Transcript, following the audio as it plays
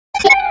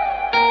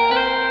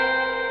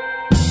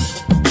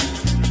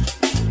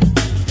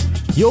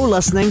You're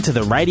listening to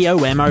the Radio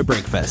Wammo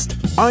Breakfast,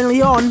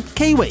 only on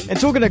Kiwi. And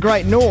talking to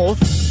Great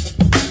North,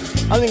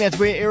 I think that's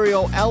where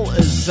Airial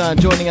is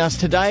joining us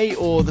today,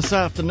 or this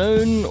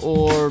afternoon,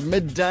 or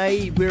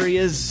midday, where he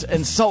is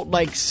in Salt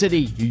Lake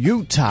City,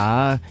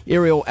 Utah.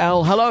 Airial,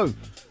 hello.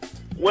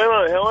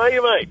 Wammo, how are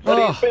you, mate?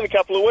 It's been a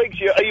couple of weeks.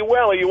 Are you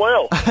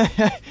well?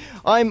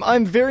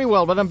 I'm very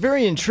well, but I'm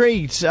very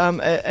intrigued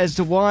as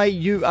to why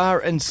you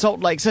are in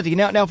Salt Lake City.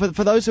 Now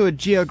for those who are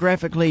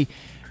geographically,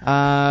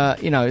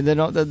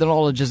 the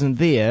knowledge isn't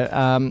there,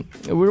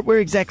 where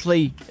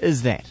exactly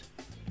is that?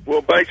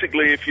 Well,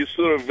 basically, if you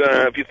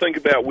if you think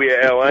about where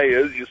LA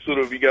is, you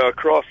go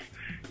across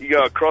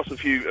a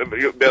few,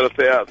 about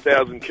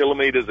 1,000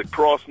 kilometres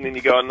across, and then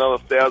you go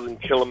another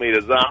 1,000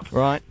 kilometres up.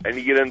 Right. And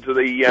you get into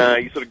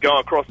you sort of go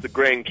across the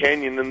Grand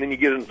Canyon, and then you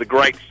get into the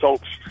Great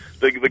Salt,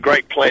 the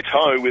Great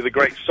Plateau, where the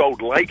Great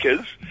Salt Lake is,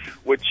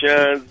 which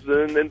is,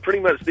 and pretty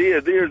much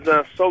there's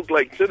Salt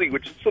Lake City,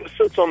 which sort of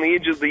sits on the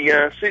edge of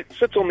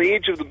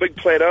the big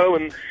plateau,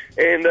 and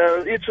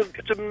it's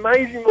an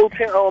amazing little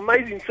town,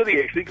 amazing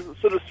city actually, because it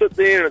sort of sits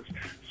there and it's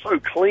so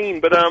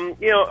clean. But I'm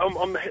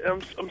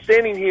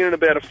standing here in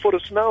about a foot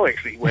of snow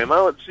actually,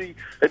 Wammo.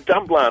 It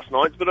dumped last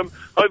night, but I'm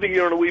over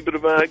here on a wee bit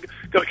of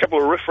got a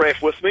couple of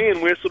riffraff with me,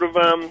 and we're sort of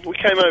we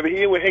came over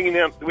here. We're hanging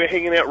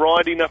out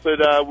riding up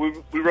at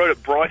we rode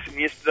at Bryson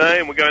yesterday,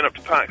 and we're going up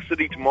to Park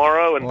City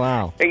tomorrow, and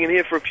hanging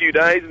here for a few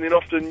days, and then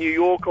off to New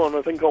York on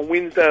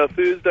Wednesday or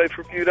Thursday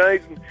for a few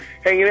days, and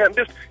hanging out and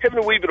just having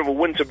a wee bit of a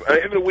winter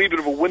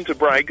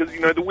break, because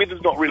the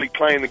weather's not really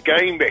playing the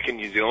game back in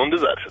New Zealand,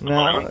 is it? At the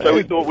moment? So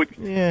we thought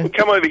we'd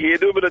come over here,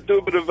 do a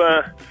bit of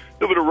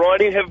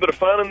riding, have a bit of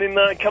fun, and then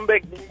come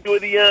back and enjoy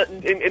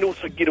and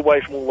also get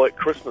away from all that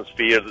Christmas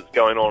fear that's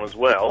going on as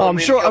well. Oh, I'm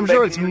sure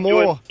it's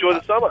more. Enjoy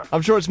the summer.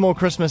 I'm sure it's more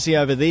Christmassy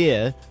over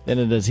there than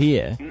it is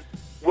here.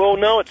 Well,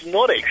 no, it's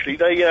not actually.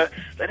 They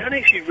don't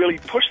actually really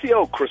push the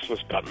old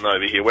Christmas button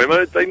over here,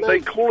 Wammo. They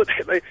call it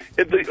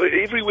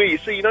everywhere you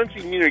see. You don't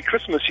see Merry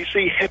Christmas. You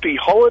see Happy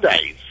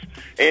Holidays.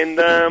 And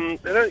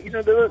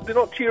they're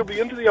not terribly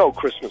into the old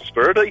Christmas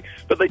spirit,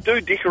 but they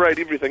do decorate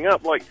everything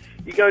up. Like,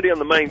 you go down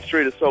the main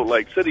street of Salt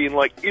Lake City, and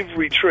like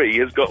every tree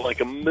has got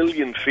like 1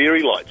 million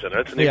fairy lights in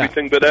it and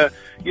everything. But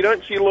you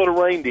don't see a lot of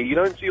reindeer, you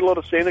don't see a lot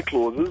of Santa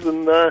Clauses,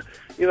 and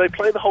they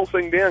play the whole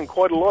thing down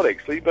quite a lot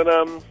actually. But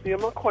I'm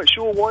not quite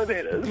sure why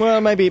that is.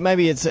 Well,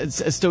 maybe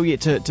it's still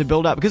yet to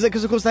build up, because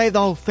of course they have the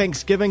whole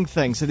Thanksgiving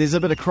thing, so there's a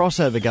bit of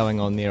crossover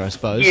going on there, I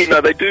suppose. Yeah, no,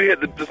 they do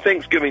have the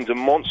Thanksgiving's a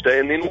monster,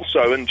 and then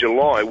also in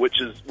July,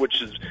 which is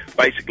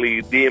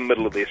basically their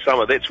middle of their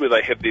summer. That's where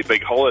they have their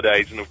big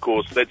holidays, and of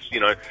course that's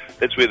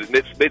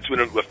when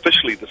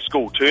officially the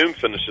school term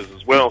finishes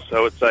as well.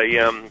 So it's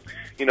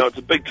it's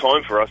a big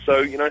time for us.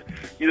 So they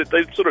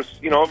sort of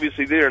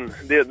obviously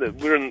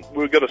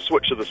we've got a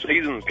switch of the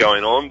seasons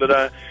going on. But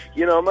I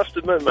must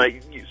admit,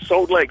 mate,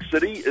 Salt Lake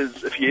City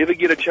is, if you ever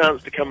get a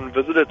chance to come and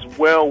visit, it's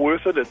well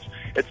worth it.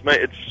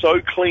 It's so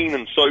clean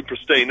and so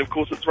pristine. Of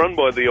course, it's run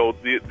by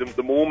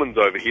the Mormons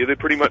over here. They're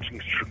pretty much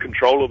in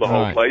control of the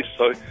whole place.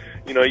 So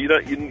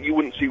you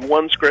wouldn't see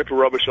one scrap of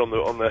rubbish on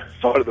the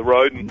side of the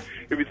road, and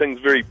everything's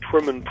very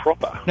prim and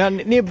proper. Now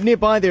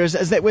nearby there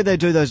is that where they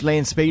do those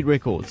land speed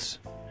records?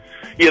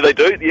 Yeah, they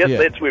do. Yeah,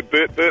 that's where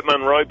Burt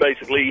Munro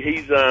basically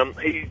he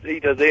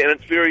does that, and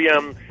it's very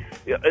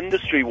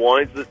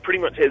industry-wise, it pretty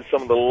much has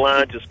some of the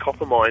largest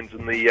copper mines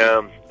in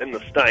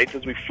the States.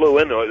 As we flew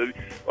in,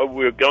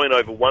 we were going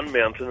over one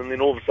mountain, and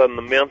then all of a sudden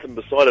the mountain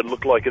beside it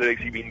looked like it had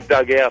actually been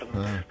dug out. And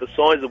the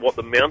size of what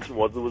the mountain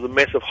was, there was a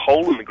massive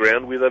hole in the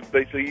ground where they've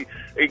basically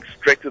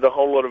extracted a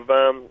whole lot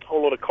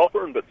of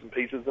copper and bits and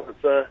pieces.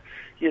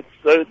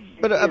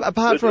 And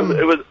apart from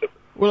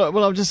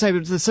Well, I'll just say,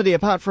 the city,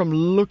 apart from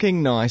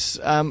looking nice,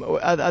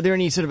 are there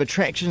any sort of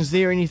attractions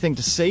there, anything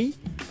to see?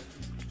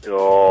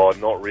 Oh,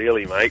 not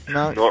really, mate.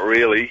 No. Not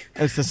really.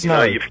 It's the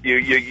snow.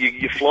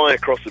 You fly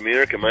across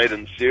America, mate,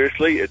 and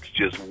seriously, it's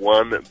just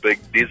one big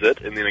desert,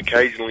 and then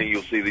occasionally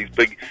you'll see these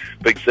big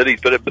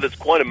cities. But it's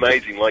quite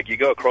amazing. Like, you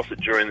go across it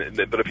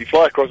but if you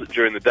fly across it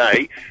during the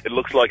day, it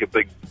looks like a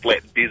big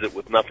flat desert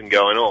with nothing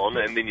going on,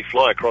 and then you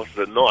fly across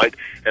it at night,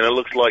 and it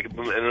looks like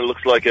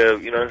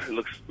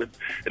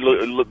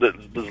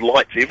there's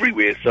lights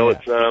everywhere. So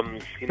it's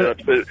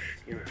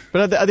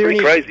But are there any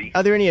crazy.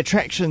 Are there any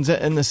attractions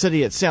in the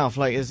city itself?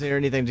 Like, is there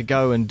anything to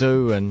go and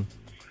do? And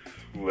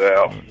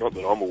well, not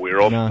that I'm aware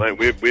of. No. Mate,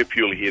 we're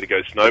purely here to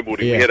go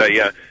snowboarding. Yeah. We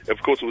had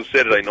of course, it was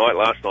Saturday night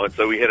last night,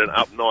 so we had an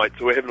up night.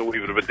 So we're having a wee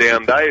bit of a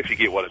down day, if you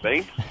get what I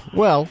mean.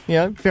 Well,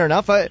 fair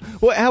enough.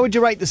 How would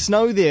you rate the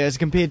snow there as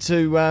compared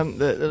to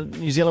the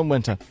New Zealand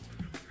winter?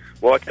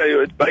 Well, I tell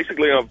you, it's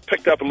basically, I've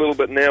picked up a little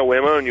bit now,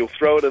 Wammo, and you'll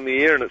throw it in the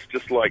air, and it's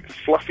just like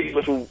fluffy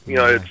little,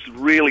 it's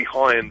really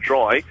high and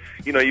dry.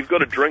 You've got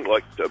to drink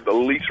like a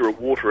litre of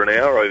water an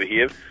hour over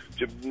here,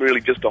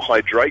 really just to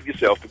hydrate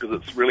yourself, because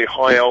it's really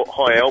high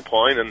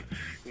alpine, and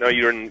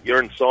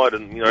you're inside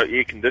and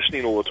air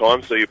conditioning all the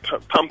time, so you're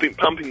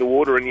pumping the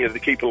water in here to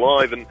keep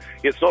alive. And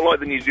it's not like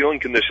the New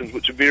Zealand conditions,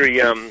 which are very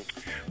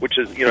which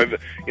is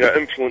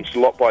influenced a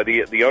lot by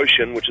the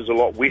ocean, which is a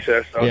lot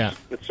wetter. So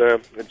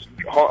it's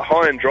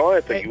high and dry,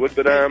 I think you would.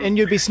 But and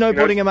you'd be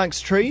snowboarding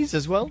amongst trees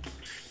as well.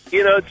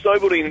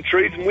 Snowboarding in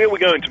trees. And where we're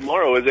going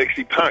tomorrow is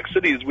actually Park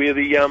City, is where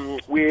the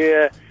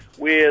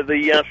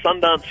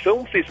Sundance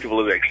Film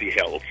Festival is actually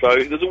held. So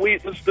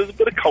there's a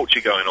bit of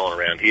culture going on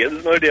around here.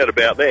 There's no doubt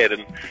about that.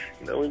 And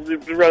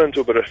we run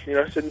into a bit of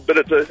but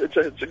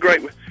it's a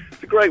great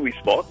wee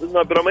spot.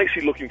 But I'm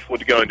actually looking forward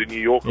to going to New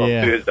York on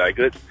Thursday,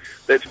 because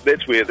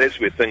that's where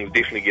things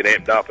definitely get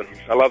amped up. And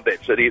I love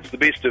that city. It's the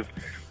best of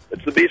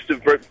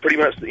pretty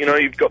much.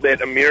 You've got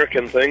that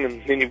American thing,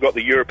 and then you've got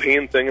the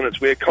European thing, and it's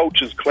where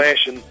cultures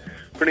clash, and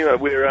pretty much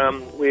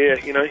where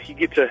you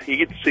get to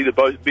see the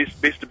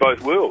best of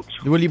both worlds.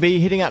 Will you be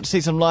heading out to see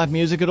some live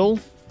music at all?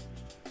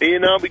 Yeah,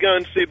 no, we'll be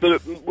going to see a bit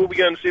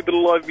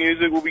of live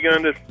music. We'll be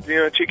going to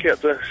check out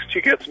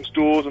some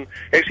stores. And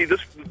actually,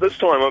 this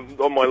time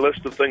on my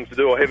list of things to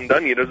do I haven't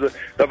done yet is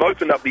they've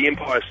opened up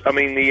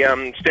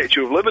the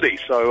Statue of Liberty.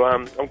 So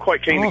I'm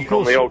quite keen to get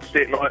on the old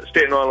Staten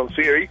Island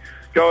ferry,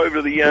 go over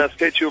to the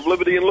Statue of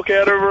Liberty and look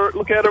out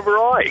over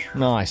Eye.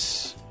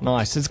 Nice.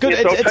 It's good.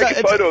 Yes,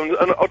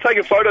 I'll take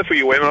a photo for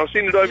you, Wam, and I'll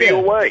send it over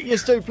your way.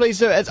 Yes, do, please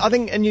do. I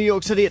think in New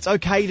York City it's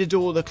okay to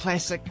do all the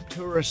classic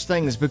tourist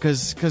things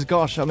because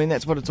gosh, I mean,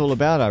 that's what it's all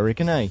about, I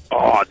reckon, eh?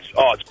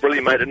 It's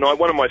brilliant, mate. And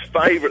one of my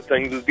favourite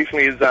things is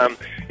definitely in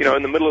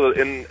the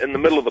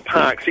middle of the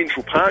park,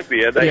 Central Park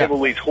there, they have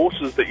all these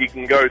horses that you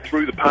can go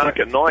through the park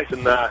at night,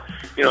 and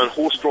and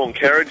horse-drawn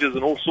carriages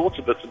and all sorts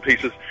of bits and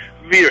pieces.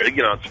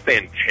 It's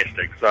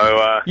fantastic.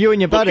 So you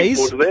and your buddies.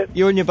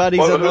 You and your buddies.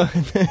 Isn't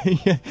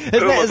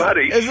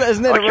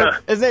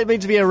that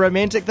meant to be a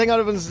romantic thing? I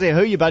don't understand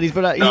who your buddies,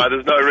 but no,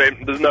 there's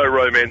no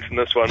romance in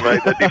this one,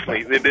 mate.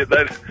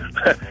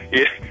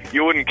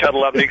 You wouldn't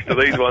cuddle up next to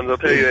these ones. I'll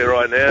tell you that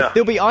right now.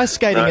 There'll be ice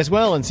skating as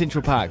well in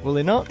Central Park, will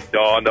there not?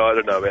 Oh no, I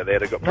don't know about that.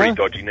 They've got pretty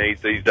dodgy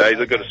knees these days.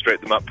 I've got to strap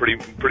them up pretty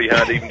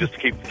hard, even just to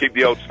keep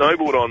the old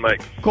snowboard on,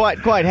 mate. Quite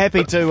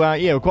happy to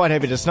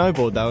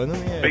snowboard though, isn't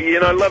it?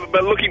 Yeah. I love it.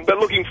 But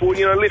looking forward,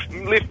 left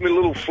my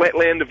little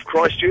flatland of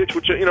Christchurch,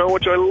 which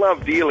I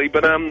love dearly.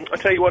 But I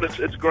tell you what,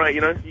 it's great.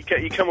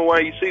 You come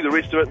away, you see the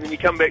rest of it, and then you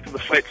come back to the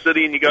flat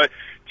city, and you go,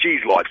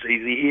 geez, life's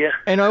easy here.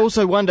 And I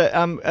also wonder,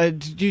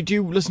 do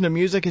you listen to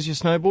music as you're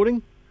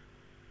snowboarding?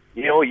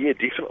 Yeah,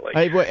 definitely.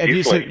 Hey,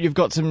 you've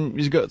got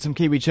some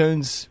Kiwi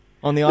tunes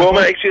on the iPod? Well,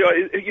 mate,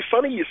 actually, you're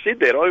funny you said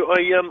that. I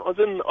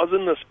was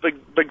in this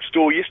big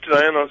store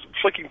yesterday, and I was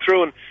flicking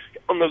through, and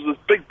there was this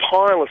big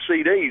pile of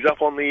CDs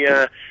up on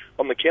the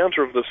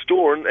counter of the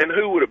store, and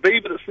who would it be?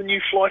 But it's the new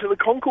Flight of the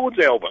Conchords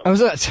album. Oh,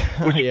 is it?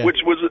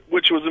 Which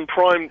was in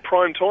prime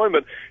time,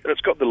 and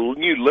it's got the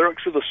new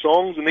lyrics of the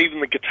songs and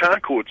even the guitar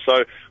chords.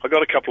 So I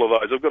got a couple of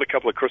those. I've got a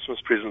couple of Christmas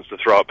presents to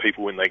throw at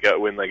people when they go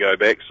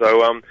back.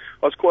 So I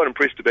was quite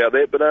impressed about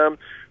that. But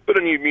bit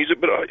of new music.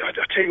 But I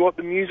tell you what,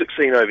 the music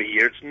scene over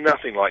here, it's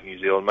nothing like New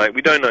Zealand, mate.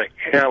 We don't know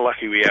how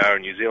lucky we are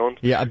in New Zealand.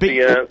 Yeah, I bet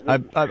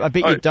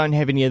you don't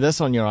have any of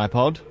this on your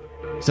iPod.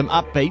 Some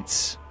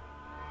upbeats.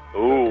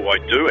 Oh, I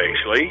do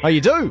actually. Oh,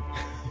 you do?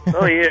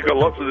 Oh yeah, got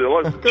lots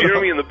of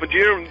Jeremy and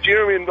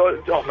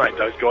oh mate,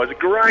 those guys are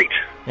great.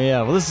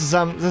 Yeah, well, this is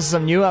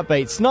some new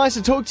upbeats. Nice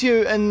to talk to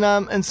you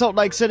in Salt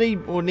Lake City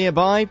or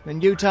nearby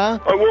in Utah.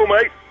 I will,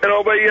 mate, and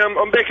I'll be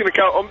I'm back in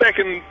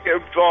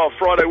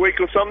Friday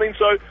week or something.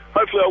 So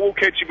hopefully I will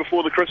catch you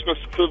before Christmas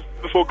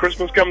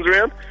comes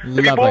around. Lovely.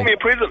 Have you bought me a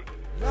present?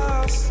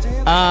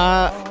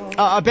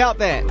 About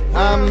that.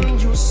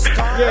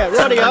 Yeah,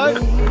 rightio.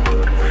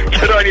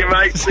 Good on you,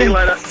 mate. See you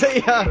later. See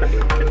ya.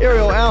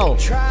 Airial Al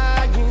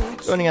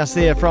joining us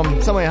there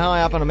from somewhere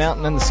high up on a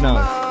mountain in the snow.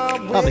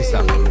 Lovely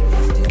stuff.